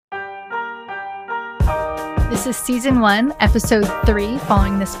This is season 1, episode 3,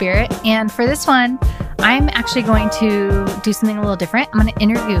 Following the Spirit. And for this one, I'm actually going to do something a little different. I'm going to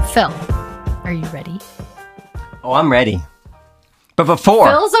interview Phil. Are you ready? Oh, I'm ready. But before...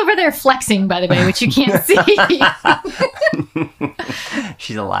 Phil's over there flexing, by the way, which you can't see.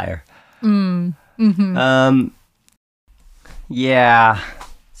 She's a liar. Mm-hmm. Yeah.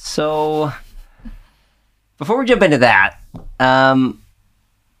 So, before we jump into that, I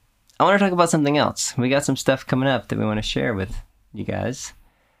want to talk about something else. We got some stuff coming up that we want to share with you guys.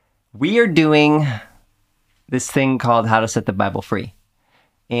 We are doing this thing called How to Set the Bible Free.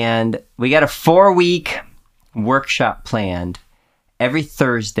 And we got a 4-week workshop planned every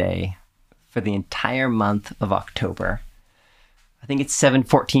Thursday for the entire month of October. I think it's 7,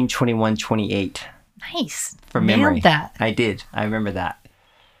 14, 21, 28. Nice. From memory. Nailed that. I did. I remember that.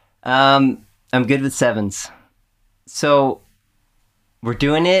 I'm good with 7s. So we're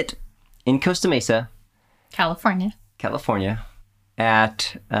doing it in Costa Mesa, California.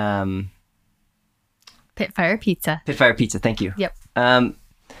 At Pitfire Pizza. Pitfire Pizza. Thank you. Yep. And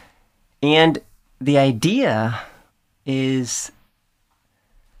the idea is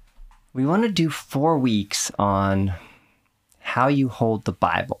we want to do 4 weeks on how you hold the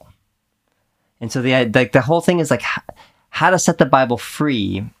Bible. And so the whole thing is like how to set the Bible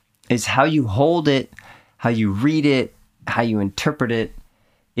free is how you hold it, how you read it, how you interpret it.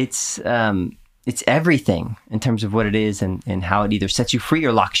 It's everything in terms of what it is and how it either sets you free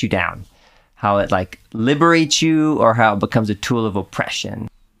or locks you down, how it like liberates you or how it becomes a tool of oppression.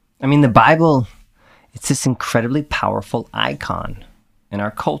 I mean, the Bible, it's this incredibly powerful icon in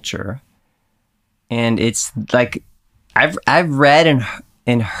our culture. And it's like, I've read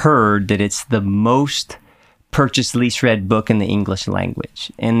and heard that it's the most purchased, least read book in the English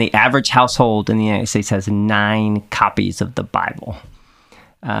language. And the average household in the United States has 9 copies of the Bible.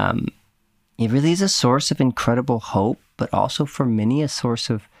 It really is a source of incredible hope, but also for many a source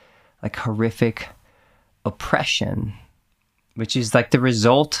of like horrific oppression, which is like the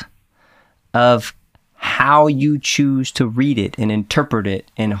result of how you choose to read it and interpret it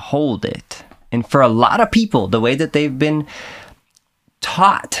and hold it. And for a lot of people, the way that they've been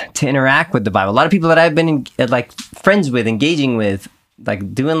taught to interact with the Bible, a lot of people that I've been like friends with, engaging with,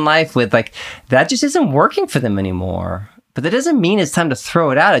 like doing life with, like that just isn't working for them anymore. But that doesn't mean it's time to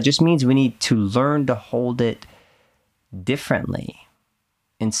throw it out. It just means we need to learn to hold it differently.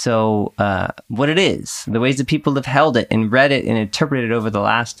 And so what it is, the ways that people have held it and read it and interpreted it over the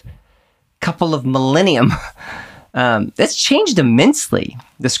last couple of millennium, that's changed immensely.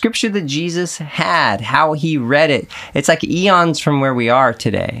 The scripture that Jesus had, how he read it, it's like eons from where we are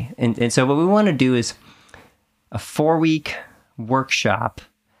today. And so what we want to do is a 4-week workshop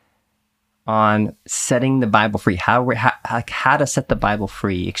on setting the Bible free, how to set the Bible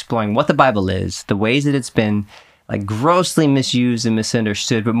free, exploring what the Bible is, the ways that it's been like grossly misused and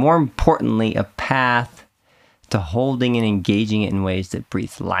misunderstood, but more importantly, a path to holding and engaging it in ways that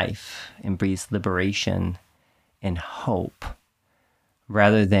breathe life and breathe liberation and hope,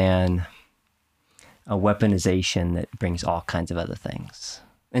 rather than a weaponization that brings all kinds of other things.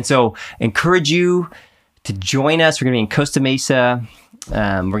 And so encourage you to join us. We're going to be in Costa Mesa.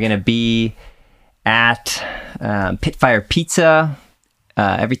 We're going to be at Pitfire Pizza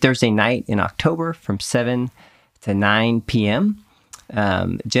every Thursday night in October from 7 to 9 p.m.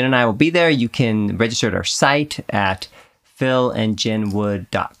 Jen and I will be there. You can register at our site at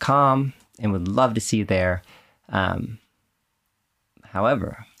philandjenwood.com and would love to see you there.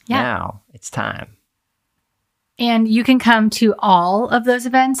 However, now it's time. And you can come to all of those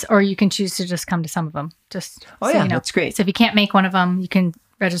events, or you can choose to just come to some of them. Just so you know. That's great. So if you can't make one of them, you can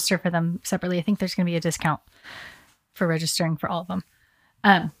register for them separately. I think there's going to be a discount for registering for all of them.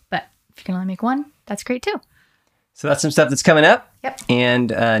 But if you can only make one, that's great too. So that's some stuff that's coming up. Yep. And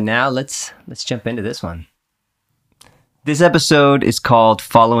now let's jump into this one. This episode is called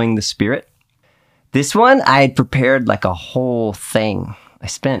Following the Spirit. This one, I had prepared like a whole thing. I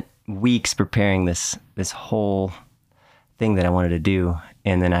spent weeks preparing this whole thing that I wanted to do.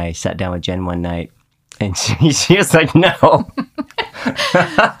 And then I sat down with Jen one night and she was like, no.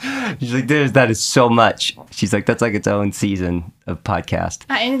 She's like, that is so much. She's like, that's like its own season of podcast.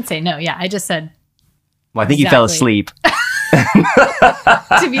 I didn't say no. Yeah, I just said. Well, I think you fell asleep.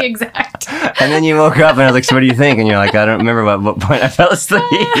 To be exact. And then you woke up and I was like, so what do you think? And you're like, I don't remember what point I fell asleep.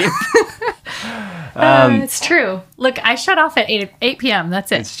 It's true. Look, I shut off at 8 p.m.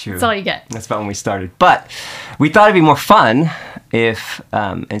 That's it. It's true. That's all you get. That's about when we started. But we thought it'd be more fun if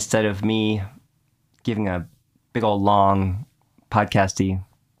instead of me giving a big old long podcasty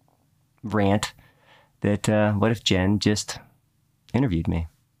rant, that what if Jen just interviewed me?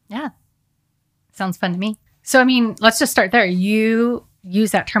 Yeah. Sounds fun to me. So, I mean, let's just start there. You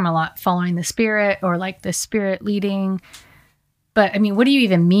use that term a lot, following the Spirit or like the Spirit leading. But I mean, what do you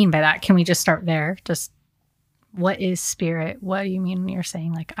even mean by that? Can we just start there? Just what is Spirit? What do you mean when you're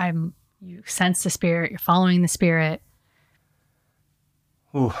saying like you sense the Spirit, you're following the Spirit?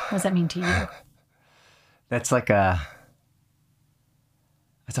 Ooh. What does that mean to you? That's a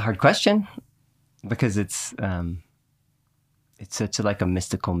hard question because it's such a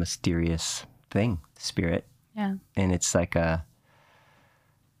mystical, mysterious thing, Spirit. Yeah. And it's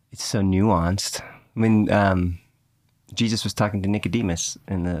it's so nuanced. When Jesus was talking to Nicodemus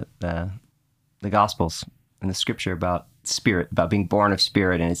in the Gospels, in the Scripture about Spirit, about being born of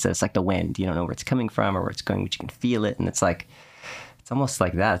Spirit, and it says like the wind, you don't know where it's coming from or where it's going, but you can feel it, and it's almost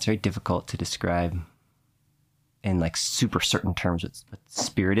like that. It's very difficult to describe in like super certain terms what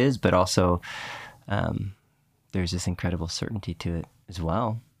Spirit is, but also there's this incredible certainty to it as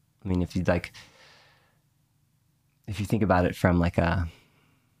well. I mean, if you think about it from like a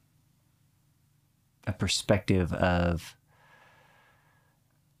perspective of,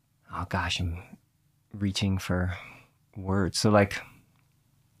 oh gosh, I'm reaching for words. So like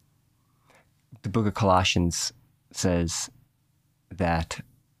the book of Colossians says that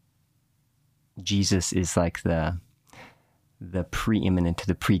Jesus is like the preeminent,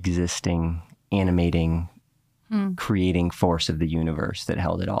 the pre-existing, animating, creating force of the universe that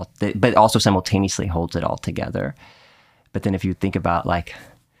held it all, but also simultaneously holds it all together. But then if you think about like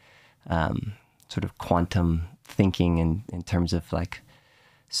sort of quantum thinking in terms of like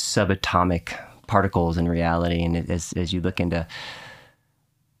subatomic particles in reality, and as you look into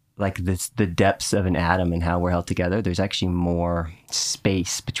like the depths of an atom and how we're held together, there's actually more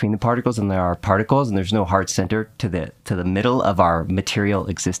space between the particles than there are particles, and there's no hard center to the middle of our material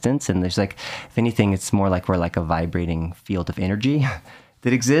existence. And there's like, if anything, it's more like we're like a vibrating field of energy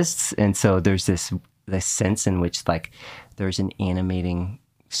that exists. And so there's this sense in which like there's an animating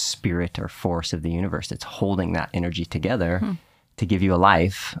spirit or force of the universe that's holding that energy together to give you a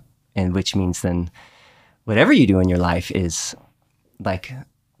life, and which means then whatever you do in your life is like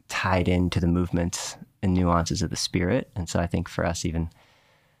tied into the movements and nuances of the Spirit. And so I think for us, even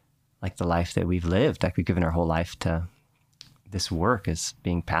like the life that we've lived, like we've given our whole life to this work as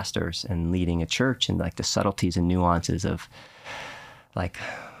being pastors and leading a church, and like the subtleties and nuances of like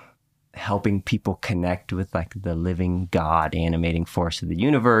helping people connect with like the living God, animating force of the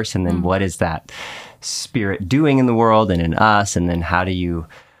universe. And then what is that Spirit doing in the world and in us? And then how do you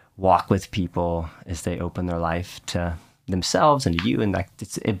walk with people as they open their life to themselves and to you? And like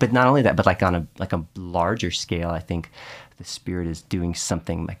but not only that, but like on a larger scale, I think the Spirit is doing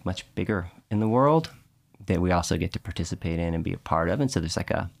something like much bigger in the world that we also get to participate in and be a part of. And so there's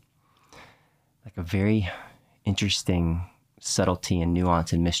like a very interesting subtlety and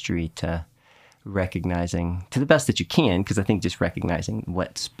nuance and mystery to recognizing, to the best that you can, because I think just recognizing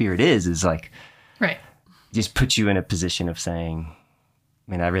what Spirit is like, right, just puts you in a position of saying,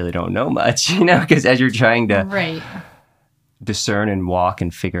 I mean, I really don't know much, because as you're trying to discern and walk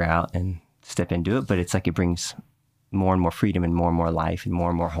and figure out and step into it, but it's like it brings more and more freedom and more life and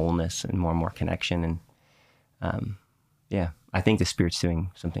more wholeness and more connection. And I think the Spirit's doing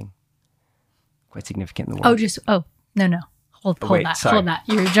something quite significant in the world. No. Hold Wait, that. sorry. Hold that.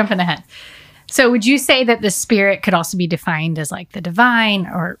 You're jumping ahead. So would you say that the Spirit could also be defined as like the divine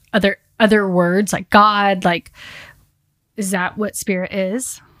or other words like God? Like, is that what Spirit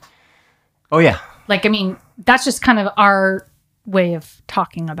is? Oh, yeah. Like, I mean, that's just kind of our way of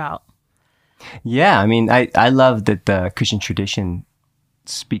talking about. Yeah. I mean, I love that the Christian tradition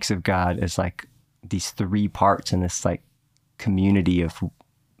speaks of God as like these three parts in this like community of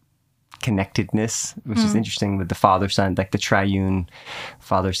connectedness, which is interesting with the Father, Son, like the triune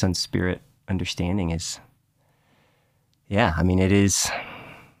Father, Son, Spirit understanding is, I mean, it is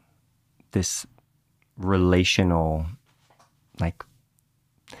this relational, like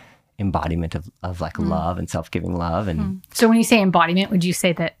embodiment of like love and self-giving love. And so when you say embodiment, would you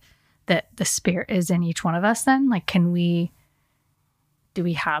say that the Spirit is in each one of us then? Like, do we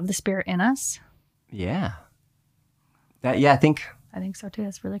have the Spirit in us? Yeah. I think so too.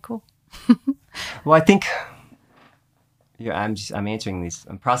 That's really cool. Well, I think I'm answering these.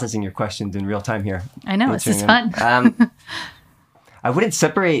 I'm processing your questions in real time here. I know, this is fun. I wouldn't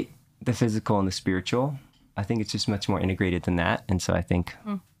separate the physical and the spiritual. I think it's just much more integrated than that. And so I think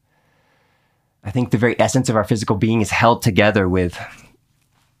the very essence of our physical being is held together with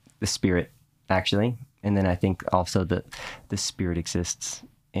the Spirit, actually. And then I think also that the Spirit exists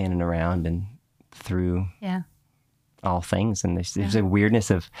in and around and through all things. And there's a weirdness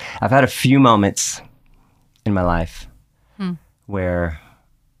of, I've had a few moments in my life where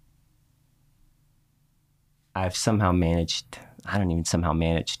I've somehow managed, I don't even somehow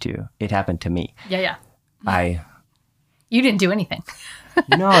managed to, it happened to me. Yeah. You didn't do anything.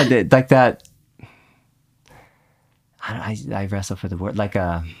 No, like that, I wrestle for the word, like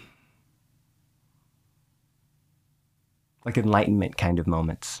enlightenment kind of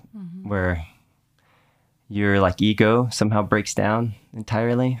moments where your like ego somehow breaks down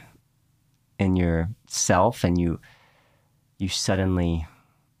entirely in your self, and you suddenly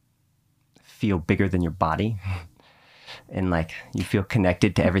feel bigger than your body. And like you feel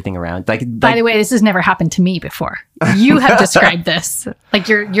connected to everything around. By the way, this has never happened to me before. You have described this. Like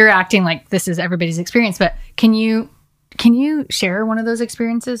you're acting like this is everybody's experience, but can you share one of those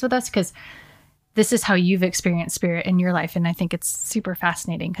experiences with us? Because this is how you've experienced spirit in your life, and I think it's super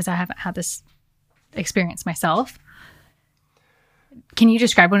fascinating because I haven't had this experience myself. Can you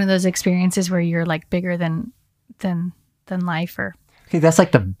describe one of those experiences where you're like bigger than life? Or okay, that's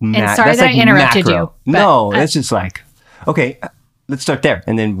like the and sorry that I interrupted macro. You. No, that's just like, okay, let's start there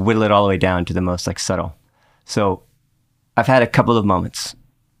and then whittle it all the way down to the most like subtle. So I've had a couple of moments.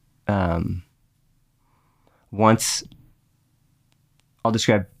 Once, I'll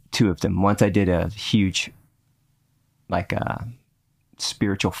describe two of them. Once I did a huge, like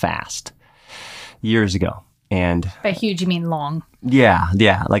spiritual fast years ago. And by huge, you mean long? Yeah.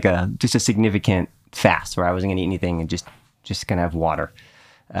 Like just a significant fast where I wasn't going to eat anything and just going to have water.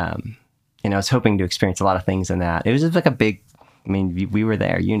 And I was hoping to experience a lot of things in that. It was just like a big, I mean, we were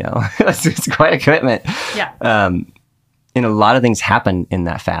there, it's quite a commitment. Yeah. And a lot of things happened in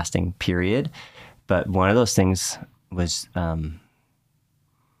that fasting period. But one of those things was, it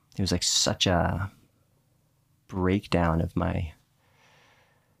was like such a breakdown of my,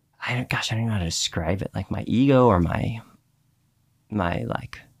 I don't even know how to describe it. Like my ego or my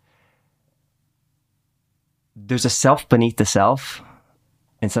like, there's a self beneath the self.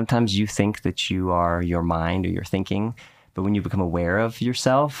 And sometimes you think that you are your mind or your thinking, but when you become aware of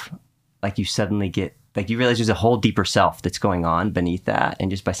yourself, like you suddenly get, like you realize there's a whole deeper self that's going on beneath that.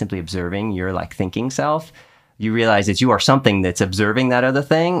 And just by simply observing your like thinking self, you realize that you are something that's observing that other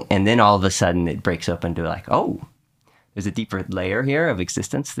thing. And then all of a sudden it breaks open to like, oh, there's a deeper layer here of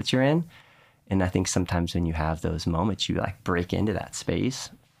existence that you're in. And I think sometimes when you have those moments, you like break into that space.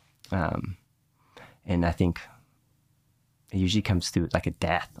 And I think it usually comes through like a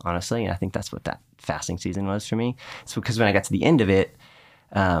death, honestly. And I think that's what that fasting season was for me. It's because when I got to the end of it,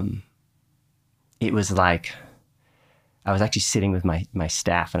 it was like, I was actually sitting with my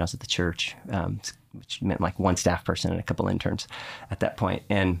staff when I was at the church, which meant like one staff person and a couple interns at that point.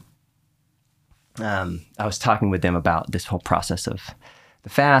 And I was talking with them about this whole process of the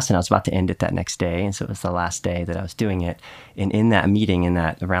fast, and I was about to end it that next day. And so it was the last day that I was doing it. And in that meeting,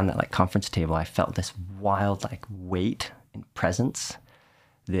 around that like conference table, I felt this wild like weight and presence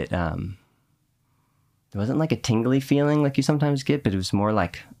that, it wasn't like a tingly feeling like you sometimes get, but it was more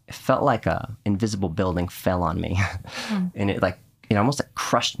like, it felt like a invisible building fell on me. And it almost like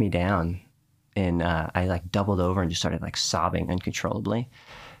crushed me down. And I like doubled over and just started like sobbing uncontrollably.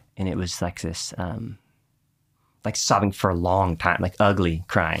 And it was like this, like sobbing for a long time, like ugly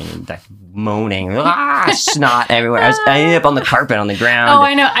crying and like moaning, snot everywhere. I ended up on the carpet on the ground. Oh,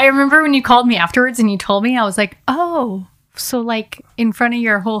 I know. I remember when you called me afterwards and you told me, I was like, oh, so like in front of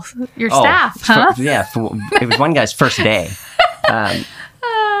your staff, huh? Yeah. It was one guy's first day. And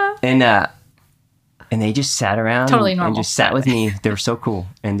they just sat around totally normal, and just sat with me. They were so cool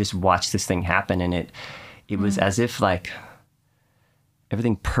and just watched this thing happen. And it was as if like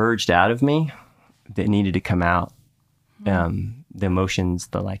everything purged out of me that needed to come out. The emotions,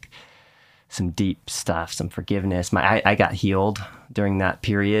 the like some deep stuff, some forgiveness. I got healed during that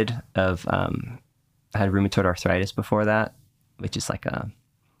period of, I had rheumatoid arthritis before that, which is like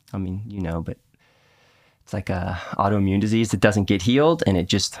but it's like a autoimmune disease that doesn't get healed, and it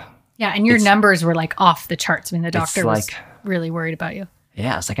just... Yeah, and your numbers were like off the charts. I mean, the doctor was really worried about you.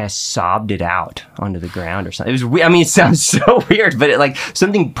 Yeah, it's like I sobbed it out onto the ground or something. It was weird. I mean, it sounds so weird, but it like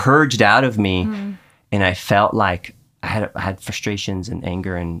something purged out of me, and I felt like I had frustrations and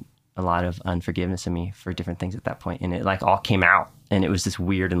anger and a lot of unforgiveness in me for different things at that point, and it like all came out, and it was this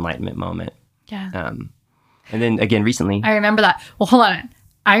weird enlightenment moment. Yeah. And then again recently, I remember that. Well, hold on.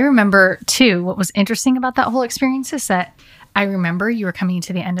 I remember too. What was interesting about that whole experience is that I remember you were coming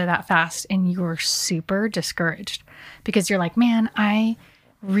to the end of that fast and you were super discouraged because you're like, man, I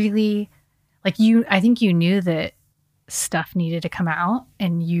really like you. I think you knew that stuff needed to come out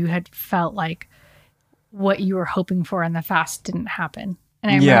and you had felt like what you were hoping for in the fast didn't happen.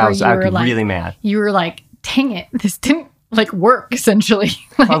 And I remember I was really mad. You were like, dang it, this didn't like work essentially.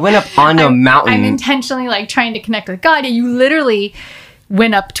 Like, I went up onto a mountain. I'm intentionally like trying to connect with God. And you literally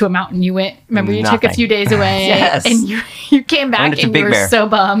went up to a mountain. You went, remember you took a Nothing. few days away Yes. and you came went back to and Big you were Bear. so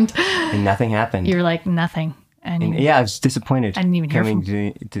bummed. And nothing happened. You're like, nothing. And yeah, I was disappointed I didn't even hear coming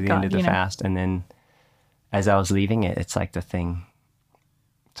from to the God, end of the you know? fast. And then as I was leaving it, it's like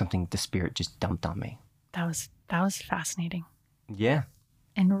something the Spirit just dumped on me. That was fascinating Yeah.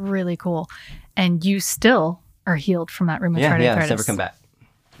 and really cool. And you still are healed from that rheumatoid Yeah, arthritis. it's never come back.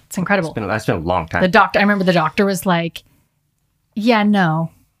 It's incredible. That's been a long time. I remember the doctor was like, yeah,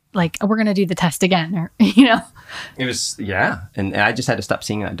 no, like we're going to do the test again, or, It was, yeah. And I just had to stop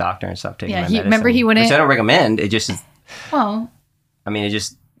seeing that doctor and stop taking Yeah, my he- medicine. remember he wouldn't- Which I don't recommend. It just, well,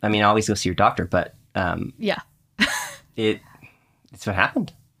 always go see your doctor, but yeah. it's what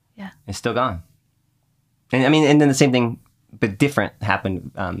happened. Yeah. It's still gone. And then the same thing, but different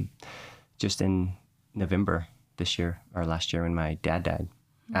happened just in November this year or last year when my dad died.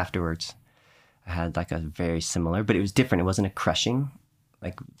 Afterwards, I had like a very similar, but it was different. It wasn't a crushing,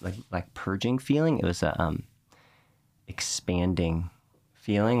 like purging feeling. It was a expanding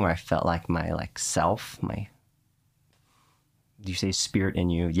feeling where I felt like my like self, do you say spirit in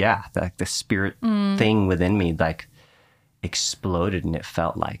you? Yeah, the spirit thing within me like exploded, and it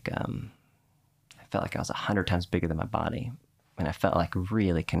felt like I was 100 times bigger than my body, and I felt like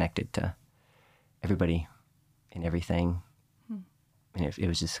really connected to everybody and everything, and it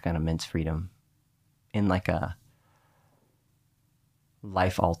was just kind of immense freedom, in like a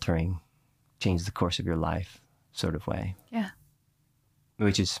life-altering, change the course of your life sort of way. Yeah.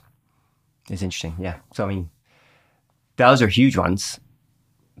 Which is interesting. Yeah. So those are huge ones,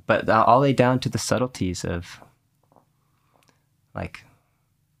 but all the way down to the subtleties of like,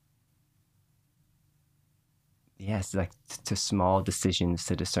 yes, like to small decisions,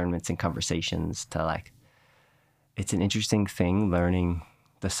 to discernments and conversations, to like, it's an interesting thing learning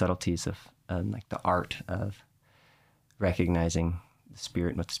the subtleties of like the art of recognizing the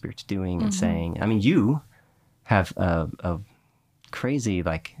Spirit and what the Spirit's doing and saying. You have a crazy,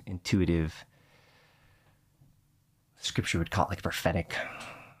 like, intuitive, Scripture would call it like prophetic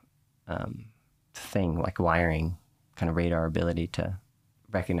thing, like wiring, kind of radar ability to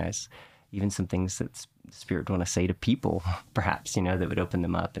recognize even some things that the Spirit would want to say to people, perhaps, that would open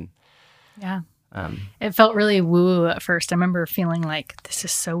them up. And Yeah. It felt really woo at first. I remember feeling like this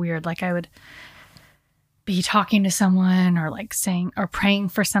is so weird. Like I would be talking to someone or like saying or praying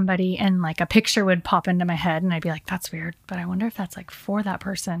for somebody, and like a picture would pop into my head, and I'd be like, that's weird, but I wonder if that's like for that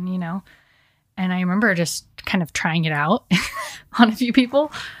person, And I remember just kind of trying it out on a few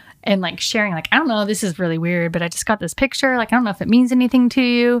people and like sharing, like, I don't know, this is really weird, but I just got this picture. Like, I don't know if it means anything to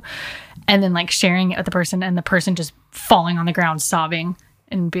you. And then like sharing it with the person, and the person just falling on the ground sobbing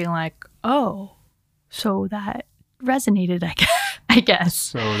and being like, oh, so that resonated, I guess.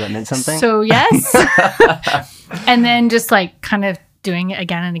 so that meant something. So yes. And then just like kind of doing it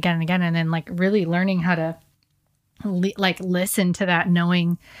again and again and again. And then like really learning how to listen to that,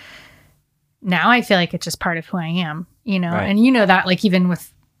 knowing now I feel like it's just part of who I am, Right. And that like even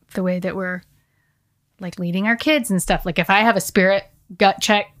with the way that we're like leading our kids and stuff, like if I have a spirit gut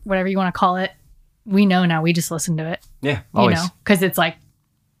check, whatever you want to call it, we know now, we just listen to it, Yeah, always. because it's like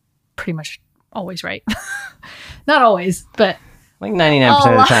pretty much always right. Not always, but Like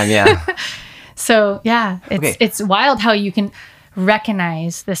 99% of the time, yeah. so yeah, Okay. it's wild how you can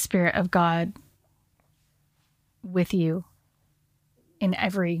recognize the Spirit of God with you in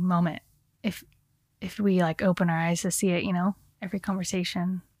every moment. If we like open our eyes to see it, every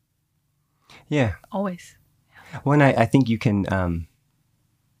conversation, Yeah. always. Well, I think you can.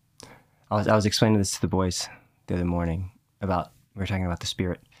 I was explaining this to the boys the other morning we were talking about the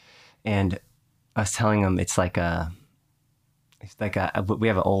Spirit, and I was telling them it's like we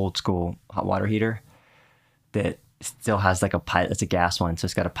have an old school hot water heater that still has like a pilot. It's a gas one, so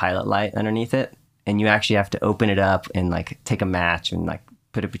it's got a pilot light underneath it, and you actually have to open it up and like take a match and like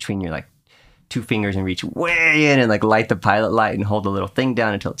put it between your like two fingers and reach way in and like light the pilot light and hold the little thing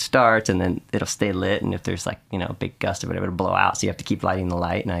down until it starts, and then it'll stay lit. And if there's like, a big gust or whatever, it'll blow out. So you have to keep lighting the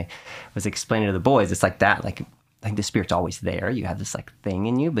light. And I was explaining to the boys, it's like that, like the Spirit's always there. You have this like thing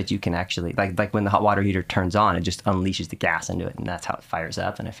in you, but you can actually like when the hot water heater turns on, it just unleashes the gas into it, and that's how it fires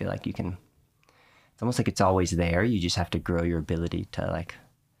up. And I feel like it's almost like it's always there. You just have to grow your ability to like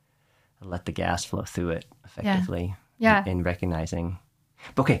let the gas flow through it effectively. Yeah. In recognizing.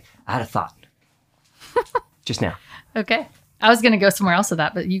 But okay, I had a thought. Just now. Okay. I was going to go somewhere else with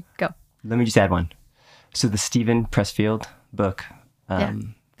that, but you go. Let me just add one. So the Stephen Pressfield book, That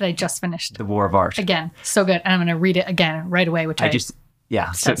I just finished. The War of Art. Again, so good. And I'm going to read it again right away, which So said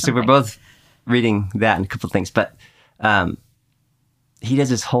we're something. both reading that and a couple of things, but he does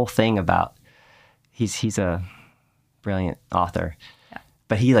this whole thing about he's a brilliant author,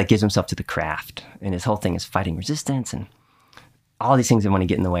 but he like gives himself to the craft, and his whole thing is fighting resistance and all these things that want to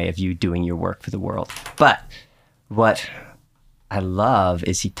get in the way of you doing your work for the world. But what I love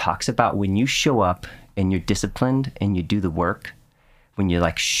is he talks about when you show up and you're disciplined and you do the work, when you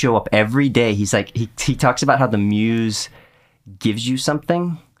like show up every day, he's like, he talks about how the muse gives you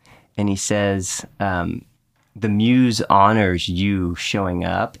something. And he says, the muse honors you showing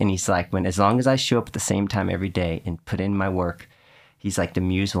up. And he's like, as long as I show up at the same time every day and put in my work, he's like, the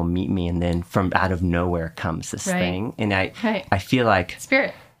muse will meet me. And then from out of nowhere comes this thing. And I feel like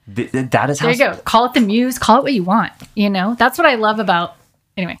Spirit. That is how. There you go. Call it the muse. Call it what you want. You know, that's what I love about.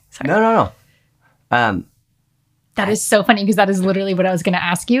 Anyway, sorry. No. That is so funny because that is literally what I was going to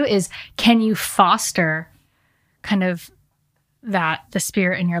ask you is, can you foster kind of the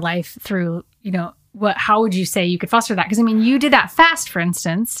spirit in your life through, you know, how would you say you could foster that? Because I mean, you did that fast, for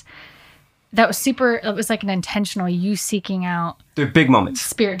instance. It was like an intentional, you seeking out. They're big moments.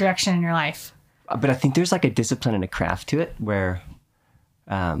 Spirit direction in your life. But I think there's like a discipline and a craft to it where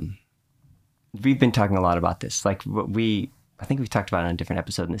we've been talking a lot about this. Like I think we've talked about it on a different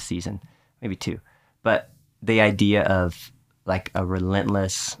episode in this season, maybe 2. But the idea of like a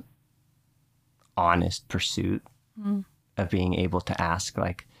relentless, honest pursuit of being able to ask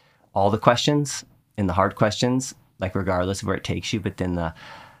like all the questions and the hard questions, like regardless of where it takes you, but then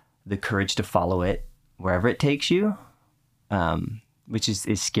the courage to follow it wherever it takes you, which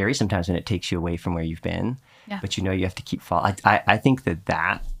is scary sometimes when it takes you away from where you've been. Yeah. But you know you have to keep following. I think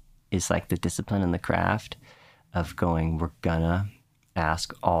that is like the discipline and the craft of going, we're gonna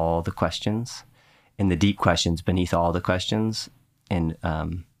ask all the questions and the deep questions beneath all the questions, and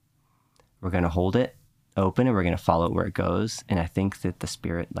we're gonna hold it open and we're gonna follow it where it goes. And I think that the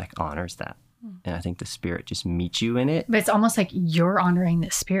Spirit like honors that. And I think the Spirit just meets you in it. But it's almost like you're honoring the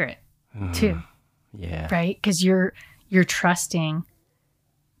Spirit too. Yeah. Right? Because you're trusting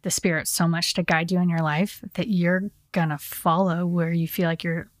the Spirit so much to guide you in your life that you're gonna follow where you feel like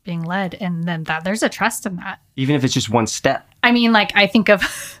you're being led. And then there's a trust in that. Even if it's just one step. I mean, like I think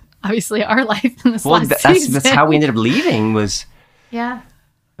of obviously our life in this last season. That's how we ended up leaving was yeah.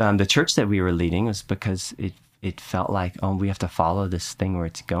 The church that we were leading was because it felt like, we have to follow this thing where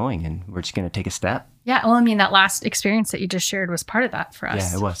it's going and we're just going to take a step. Yeah. Well, I mean, that last experience that you just shared was part of that for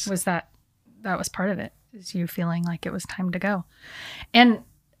us. Yeah, it was. Was that was part of it, is you feeling like it was time to go. And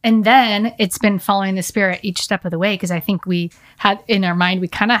then it's been following the Spirit each step of the way, because I think we had in our mind, we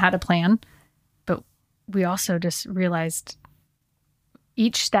kind of had a plan, but we also just realized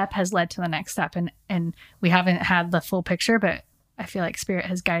each step has led to the next step, and we haven't had the full picture, but I feel like Spirit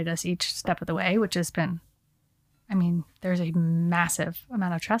has guided us each step of the way, which has been, I mean, there's a massive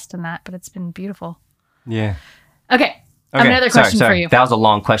amount of trust in that, but it's been beautiful. Yeah. Okay. I have another question for you. That was a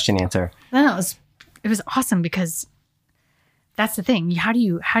long question answer. No, it was awesome, because that's the thing. How do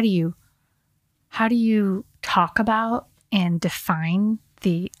you talk about and define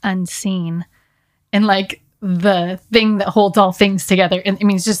the unseen and like the thing that holds all things together? And I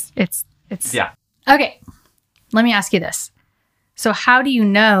mean, it's yeah. Okay. Let me ask you this. So how do you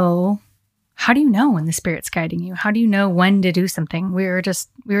know when the Spirit's guiding you? How do you know when to do something? We were just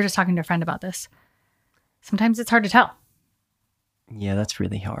talking to a friend about this. Sometimes it's hard to tell. Yeah, that's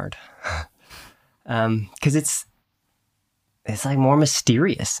really hard. Because it's like more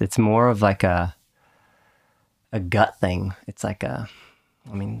mysterious. It's more of like a gut thing. It's like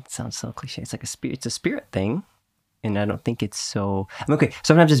it sounds so cliche. It's like it's a spirit thing. And I don't think it's so, okay.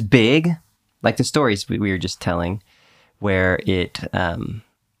 Sometimes it's big, like the stories we were just telling, where it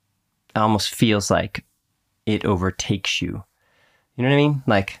almost feels like it overtakes you. You know what I mean?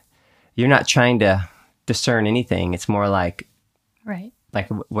 Like you're not trying to discern anything. It's more like, right. Like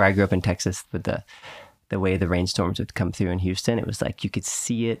where I grew up in Texas, with the way the rainstorms would come through in Houston, it was like you could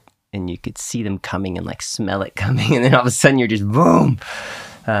see it and you could see them coming and like smell it coming, and then all of a sudden you're just boom.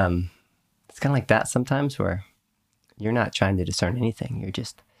 It's kind of like that sometimes, where you're not trying to discern anything. You're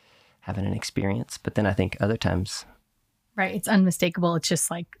just having an experience. But then I think other times, right, it's unmistakable. It's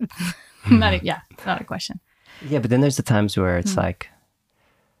just like not a question. Yeah, but then there's the times where it's like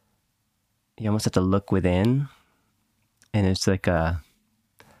you almost have to look within, and it's like a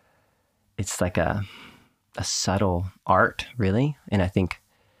subtle art, really. And I think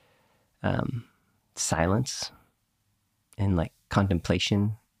silence and like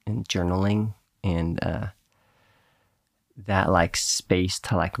contemplation and journaling and that like space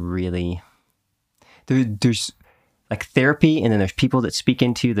to like really there's like therapy, and then there's people that speak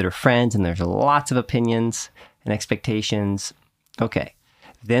into you that are friends, and there's lots of opinions and expectations. Okay.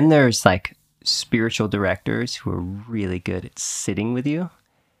 Then there's like spiritual directors who are really good at sitting with you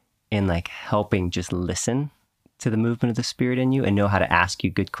and like helping just listen to the movement of the Spirit in you and know how to ask you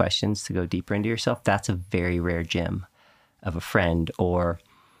good questions to go deeper into yourself, that's a very rare gem of a friend or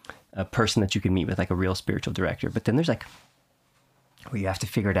a person that you can meet with, like a real spiritual director. But then there's like where you have to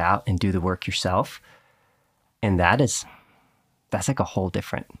figure it out and do the work yourself. And that's like a whole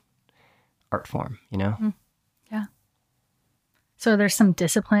different art form, you know? Yeah. So there's some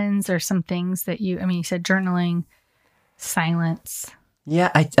disciplines or some things that you said journaling, silence.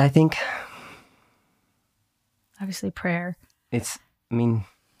 Yeah, I think obviously prayer.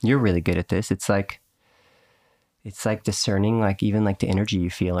 You're really good at this. It's like discerning, like even like the energy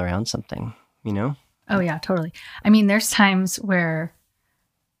you feel around something, you know? Oh yeah, totally. There's times where,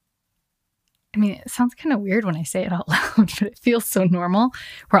 it sounds kind of weird when I say it out loud, but it feels so normal,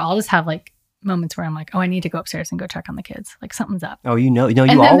 where I'll just have like moments where I'm like, oh, I need to go upstairs and go check on the kids. Like something's up. Oh, you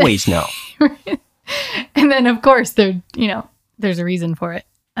always know. And then of course there's a reason for it.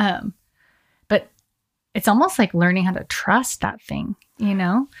 But it's almost like learning how to trust that thing,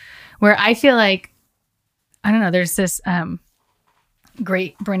 where I feel like, I don't know, there's this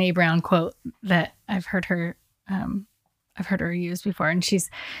great Brene Brown quote that I've heard her use before. And she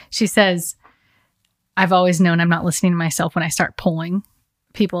says, I've always known I'm not listening to myself when I start polling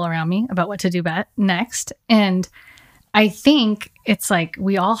people around me about what to do next. And I think it's like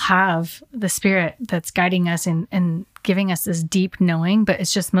we all have the Spirit that's guiding us and giving us this deep knowing, but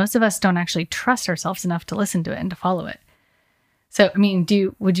it's just most of us don't actually trust ourselves enough to listen to it and to follow it. So,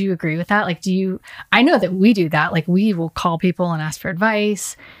 would you agree with that? Like, I know that we do that. Like, we will call people and ask for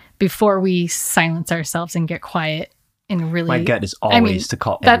advice before we silence ourselves and get quiet and really. My gut is always to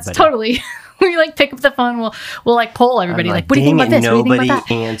call everybody. That's totally, we like pick up the phone. We'll like poll everybody. Like, what do you think about this? Nobody what do you think about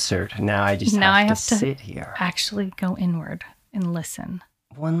that? Answered. Now I just have to sit here. Actually go inward and listen.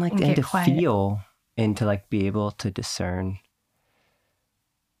 And to feel and to like be able to discern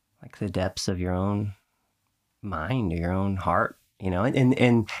like the depths of your own mind or your own heart.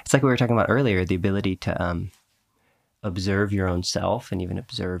 And it's like we were talking about earlier, the ability to observe your own self and even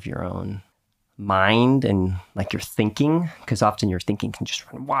observe your own mind and like your thinking, because often your thinking can just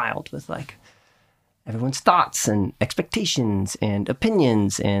run wild with like everyone's thoughts and expectations and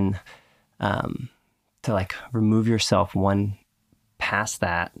opinions, and to like remove yourself one past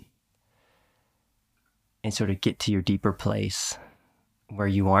that and sort of get to your deeper place where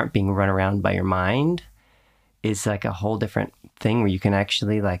you aren't being run around by your mind is like a whole different thing, where you can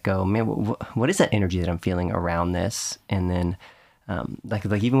actually like go, man, what is that energy that I'm feeling around this? And then like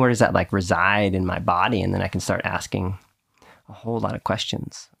even where does that like reside in my body? And then I can start asking a whole lot of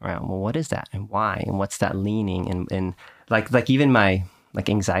questions around, well, what is that and why? And what's that leaning? And like even my like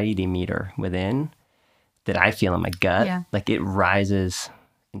anxiety meter within that I feel in my gut, like it rises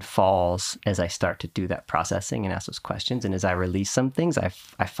and falls as I start to do that processing and ask those questions. And as I release some things, I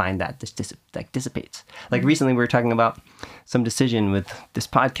find that this dissipates. Like recently we were talking about some decision with this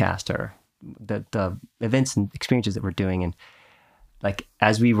podcast or the events and experiences that we're doing. And like,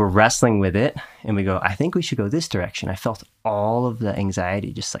 as we were wrestling with it and we go, I think we should go this direction, I felt all of the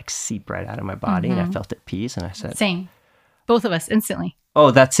anxiety just like seep right out of my body. And I felt at peace. And I said, same. Both of us instantly. Oh,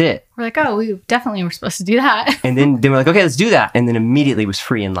 that's it. We're like, oh, we definitely were supposed to do that. And then we're like, okay, let's do that. And then immediately was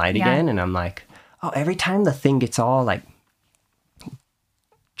free and light again. And I'm like, oh, every time the thing gets all like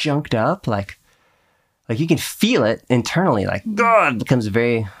junked up, like you can feel it internally, like, it becomes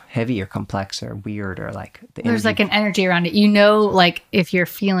very heavy or complex or weird, or like there's like an energy around it. Like if you're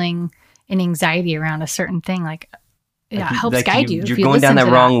feeling an anxiety around a certain thing, like it helps guide you. You're going down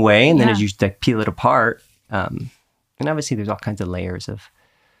that wrong way. And then as you like peel it apart, and obviously there's all kinds of layers of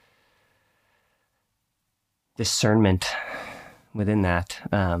discernment within that.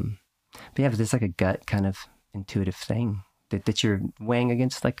 But yeah, there's like a gut kind of intuitive thing that you're weighing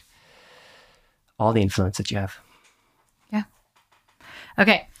against like all the influence that you have. Yeah.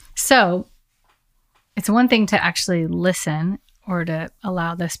 Okay. So it's one thing to actually listen or to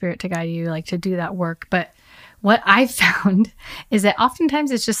allow the Spirit to guide you, like to do that work. But what I've found is that oftentimes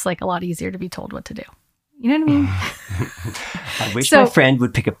it's just like a lot easier to be told what to do. You know what I mean? I wish my friend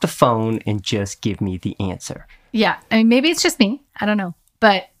would pick up the phone and just give me the answer. Yeah. Maybe it's just me. I don't know.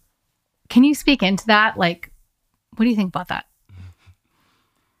 But can you speak into that? Like, what do you think about that?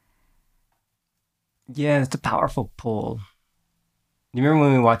 Yeah, it's a powerful pull. You remember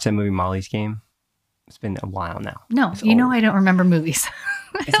when we watched that movie, Molly's Game? It's been a while now. No, you know I don't remember movies.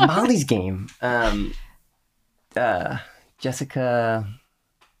 It's Molly's Game. Jessica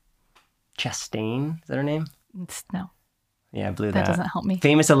Chastain, is that her name? No. Yeah, I blew that. That doesn't help me.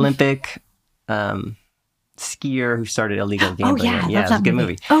 Famous Olympic skier who started illegal gambling. Oh, yeah, it was a good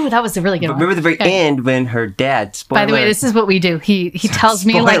movie. Oh, that was a really good one. Remember the very end when her dad, spoiler. By the way, this is what we do. He tells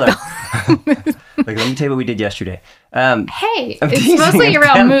me like Like, let me tell you what we did yesterday. Hey, it's mostly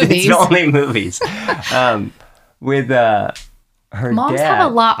around movies. It's only movies. With her Moms dad.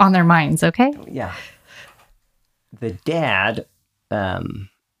 have a lot on their minds, okay? Yeah. The dad, Kevin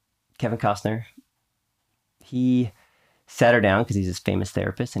Costner, he sat her down because he's this famous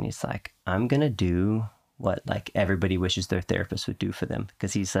therapist, and he's like, I'm going to do what like everybody wishes their therapist would do for them.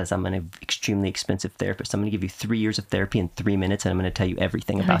 Because he says, I'm an extremely expensive therapist. I'm going to give you 3 years of therapy in 3 minutes, and I'm going to tell you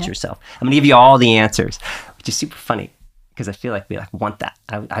everything about yourself. I'm going to give you all the answers, which is super funny because I feel like we like want that.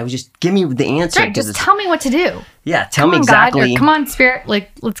 I was just, give me the answer. Right, just tell me what to do. Yeah, tell Come me on, exactly. God, or come on, Spirit,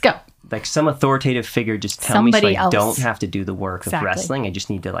 like, let's go. Like some authoritative figure, just tell me so I don't have to do the work of wrestling. I just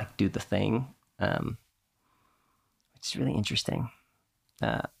need to like do the thing. It's really interesting.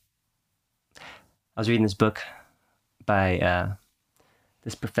 I was reading this book by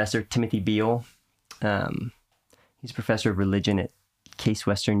this professor, Timothy Beale. He's a professor of religion at Case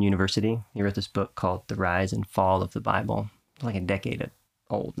Western University. He wrote this book called The Rise and Fall of the Bible. It's like a decade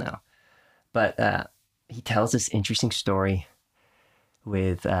old now. But he tells this interesting story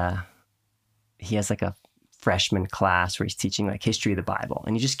with, he has like a freshman class where he's teaching like history of the Bible.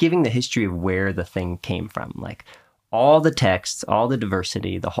 And he's just giving the history of where the thing came from. Like all the texts, all the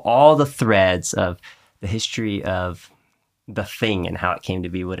diversity, all the threads of the history of the thing and how it came to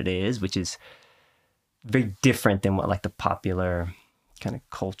be what it is, which is very different than what like the popular kind of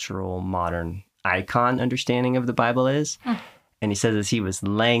cultural modern icon understanding of the Bible is. And he says as he was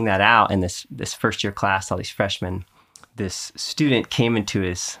laying that out in this first year class, all these freshmen, this student came into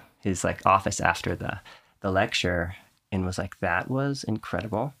his like office after the lecture and was like, that was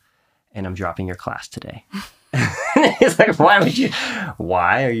incredible, and I'm dropping your class today. He's like,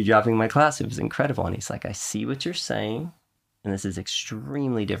 why are you dropping my class? It was incredible. And he's like, I see what you're saying, and this is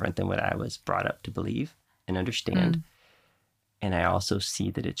extremely different than what I was brought up to believe and understand. And I also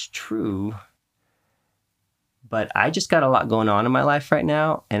see that it's true, but I just got a lot going on in my life right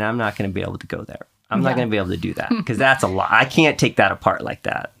now, and I'm not going to be able to go there. I'm not going to be able to do that because that's a lot. I can't take that apart like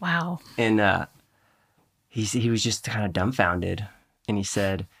that. Wow. And he was just kind of dumbfounded, and he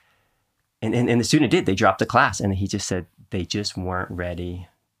said, and the student did. They dropped the class, and he just said they just weren't ready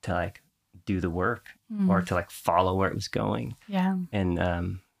to like do the work or to like follow where it was going. Yeah.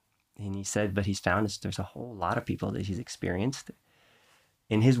 And he said, but he's found there's a whole lot of people that he's experienced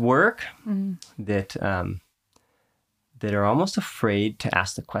in his work that that are almost afraid to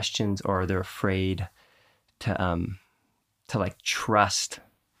ask the questions, or they're afraid to like trust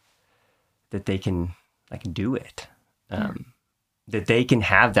that they can like do it, that they can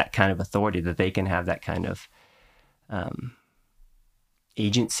have that kind of authority, that they can have that kind of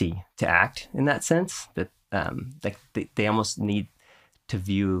agency to act in that sense, that like they almost need to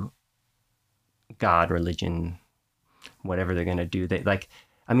view God, religion, whatever they're going to do. They like,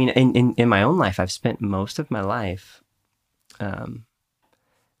 I mean, in my own life, I've spent most of my life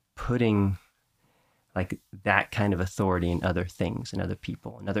putting like that kind of authority in other things and other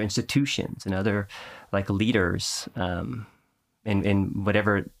people and other institutions and other like leaders, and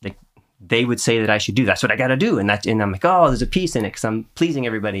whatever they would say that I should do. That's what I got to do. And I'm like, oh, there's a piece in it because I'm pleasing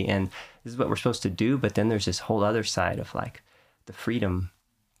everybody, and this is what we're supposed to do. But then there's this whole other side of like the freedom.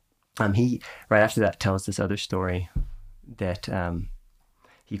 He right after that tells this other story that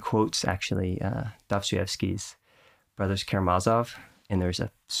he quotes actually Dostoevsky's Brothers Karamazov, and there's a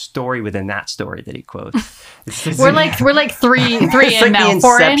story within that story that he quotes. We're like three in like now. The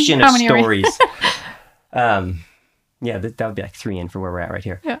inception of stories. Yeah, that would be like 3 in for where we're at right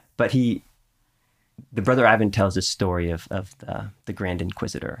here. Yeah. But the brother Ivan tells this story of the Grand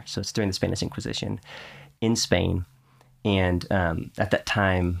Inquisitor. So it's during the Spanish Inquisition in Spain, and at that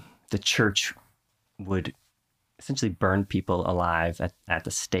time the church would essentially burn people alive at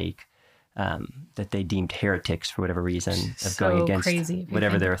the stake. That they deemed heretics for whatever reason of going against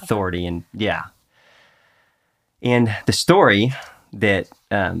whatever their authority. And and the story that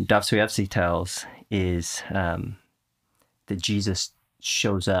Dostoevsky tells is that Jesus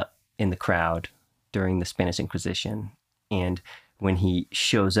shows up in the crowd during the Spanish Inquisition, and when he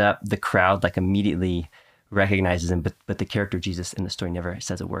shows up, the crowd like immediately recognizes him, but the character Jesus in the story never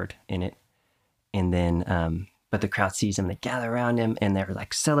says a word in it. And then but the crowd sees him, they gather around him, and they're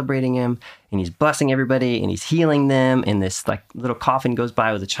like celebrating him, and he's blessing everybody, and he's healing them. And this like little coffin goes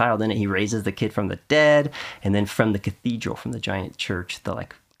by with a child in it. He raises the kid from the dead. And then from the cathedral, from the giant church,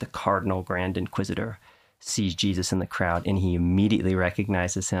 the Cardinal Grand Inquisitor sees Jesus in the crowd, and he immediately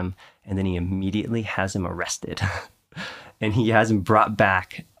recognizes him. And then he immediately has him arrested. And he has him brought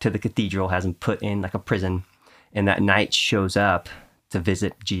back to the cathedral, has him put in like a prison. And that night shows up to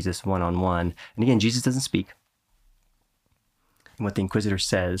visit Jesus one-on-one. And again, Jesus doesn't speak. And what the Inquisitor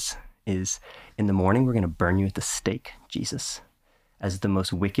says is, in the morning, we're going to burn you at the stake, Jesus, as the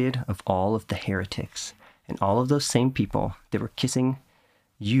most wicked of all of the heretics. And all of those same people that were kissing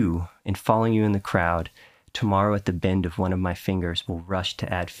you and following you in the crowd, tomorrow at the bend of one of my fingers will rush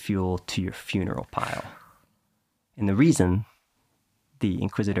to add fuel to your funeral pile. And the reason the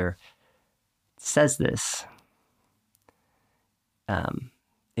Inquisitor says this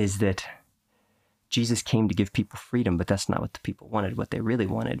is that Jesus came to give people freedom, but that's not what the people wanted. What they really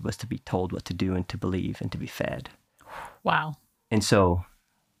wanted was to be told what to do and to believe and to be fed. Wow. And so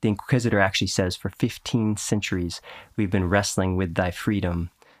the Inquisitor actually says, for 15 centuries, we've been wrestling with thy freedom,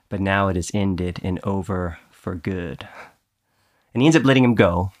 but now it is ended and over for good. And he ends up letting him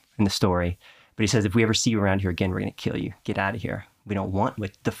go in the story. But he says, if we ever see you around here again, we're going to kill you. Get out of here. We don't want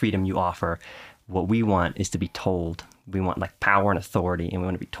the freedom you offer. What we want is to be told. We want like power and authority, and we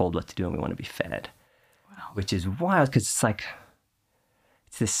want to be told what to do, and we want to be fed. Wow. Which is wild, because it's like,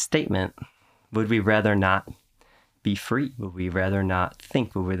 it's this statement. Would we rather not be free? Would we rather not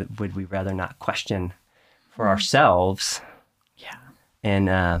think? Would we rather not question for ourselves? Yeah. And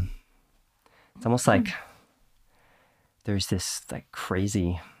it's almost like there's this like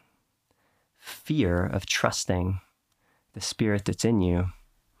crazy fear of trusting the Spirit that's in you,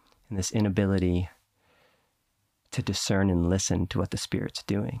 and this inability to discern and listen to what the Spirit's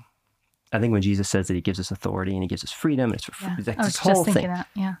doing. I think when Jesus says that he gives us authority and he gives us freedom, and it's for like this whole thing.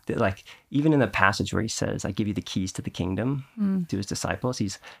 That like even in the passage where he says, I give you the keys to the kingdom to his disciples,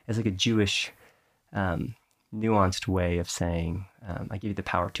 it's like a Jewish nuanced way of saying, I give you the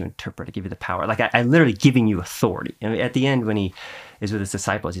power to interpret. I give you the power. Like I'm literally giving you authority. And at the end, when he is with his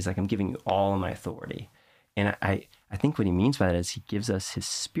disciples, he's like, I'm giving you all of my authority. And I think what he means by that is he gives us his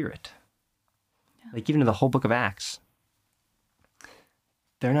Spirit. Yeah. Like even in the whole book of Acts,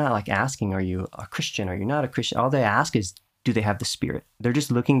 they're not like asking, are you a Christian? Are you not a Christian? All they ask is, do they have the Spirit? They're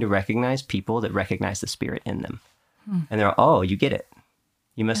just looking to recognize people that recognize the Spirit in them. And they're, oh, you get it.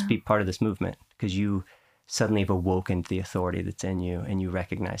 You must be part of this movement because you suddenly have awoken to the authority that's in you, and you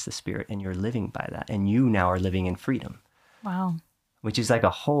recognize the Spirit, and you're living by that. And you now are living in freedom. Wow. Which is like a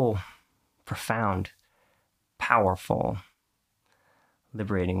whole profound, powerful,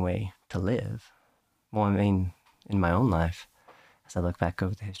 liberating way to live. Well, I mean, in my own life, as I look back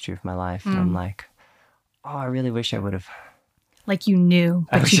over the history of my life, and I'm like, oh, I really wish I would have. Like you knew,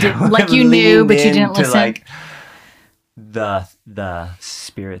 but you didn't. Like you knew, but you didn't listen. Like the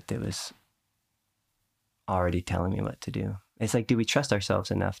Spirit that was already telling me what to do. It's like, do we trust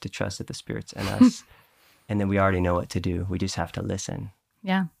ourselves enough to trust that the Spirit's in us, and then we already know what to do? We just have to listen.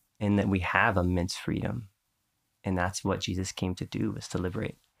 Yeah. And that we have immense freedom, and that's what Jesus came to do, was to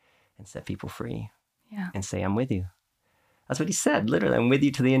liberate and set people free. Yeah. And say, I'm with you. That's what he said. Literally, I'm with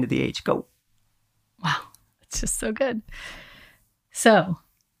you to the end of the age. Go. Wow. It's just so good. So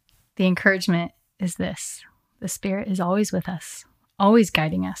the encouragement is this. The Spirit is always with us, always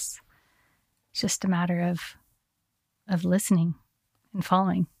guiding us. It's just a matter of listening and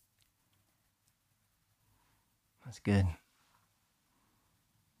following. That's good.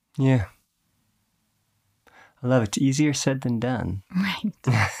 Yeah. I love it. It's easier said than done. Right.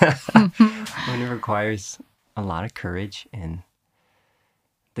 When it requires a lot of courage and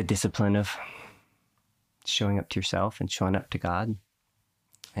the discipline of showing up to yourself and showing up to God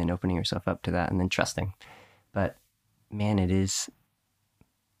and opening yourself up to that and then trusting. But man, it's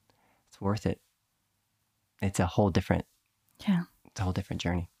worth it. It's a whole different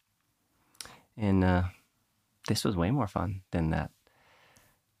journey. And this was way more fun than that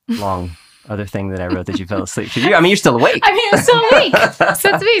long other thing that I wrote that you fell asleep to. I mean, you're still awake. I mean, I'm still awake.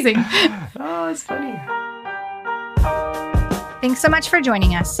 So it's amazing. Oh, it's funny. Thanks so much for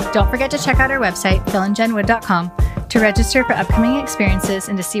joining us. Don't forget to check out our website, philandjenwood.com, to register for upcoming experiences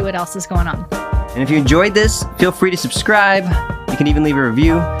and to see what else is going on. And if you enjoyed this, feel free to subscribe. You can even leave a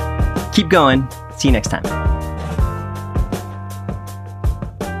review. Keep going. See you next time.